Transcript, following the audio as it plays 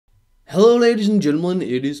Hello ladies and gentlemen,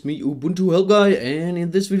 it is me Ubuntu Help Guy, and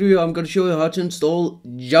in this video I'm going to show you how to install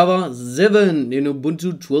Java 7 in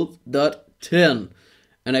Ubuntu 12.10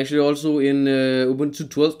 and actually also in Ubuntu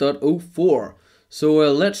 12.04. So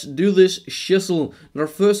let's do this shizzle. Now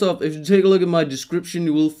first off, if you take a look at my description,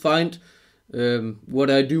 you will find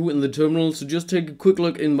what I do in the terminal. So just take a quick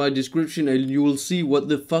look in my description and you will see what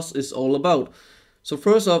the fuss is all about. So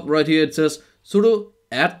first off, right here it says sudo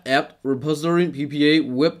add-apt-repository ppa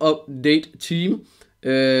web update team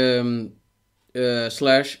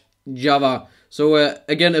 / Java. So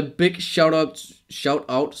again, a big shout out to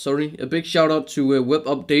Web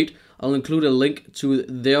Update. I'll include a link to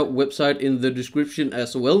their website in the description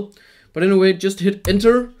as well. But anyway, just hit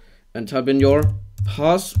enter and type in your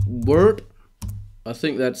password. I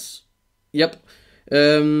think that's yep. All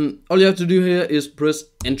you have to do here is press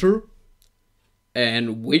enter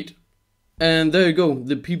and wait. And there you go,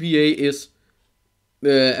 the PPA is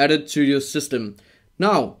added to your system.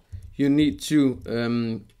 Now, you need to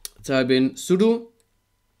type in sudo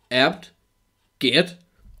apt-get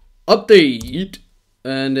update,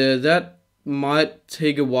 and that might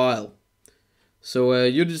take a while. So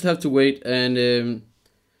you just have to wait, and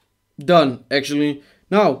done, actually.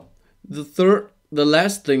 Now, the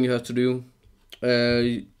last thing you have to do,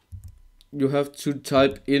 you have to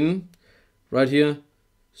type in right here,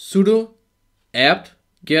 sudo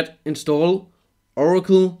apt-get install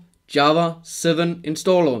Oracle Java 7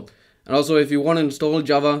 installer. And also if you want to install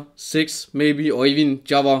Java 6 maybe, or even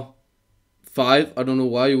Java 5, I don't know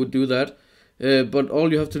why you would do that, but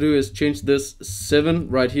all you have to do is change this 7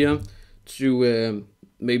 right here to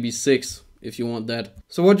maybe 6 if you want that.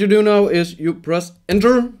 So what you do now is you press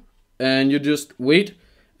enter and you just wait,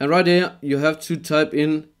 and right here you have to type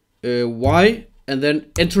in Y and then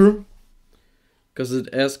enter, because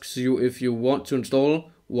it asks you if you want to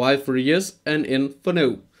install. Y for yes and N for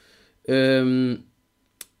no.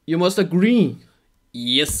 You must agree.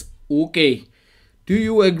 Yes, okay. Do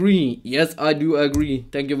you agree? Yes, I do agree.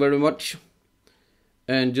 Thank you very much.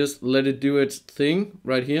 And just let it do its thing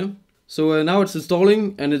right here. So now it's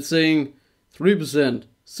installing and it's saying 3%,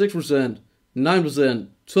 6%, 9%,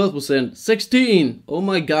 12%, 16%. Oh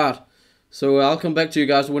my god. So I'll come back to you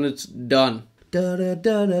guys when it's done. Da da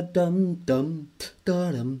da da dum dum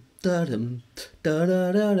da dum da dum da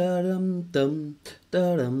da da da dum dum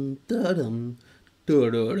da dum da dum da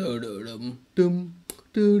da da da dum dum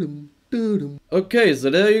dum dum. Okay, so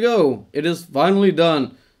there you go. It is finally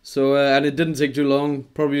done. So and it didn't take too long,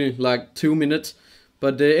 probably like 2 minutes.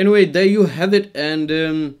 But anyway, there you have it. And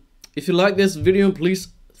if you like this video, please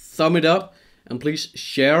thumb it up and please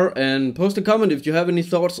share and post a comment if you have any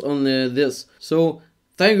thoughts on this. So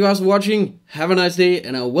thank you guys for watching, have a nice day,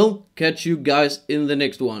 and I will catch you guys in the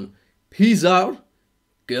next one. Peace out,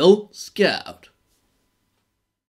 Girl Scout.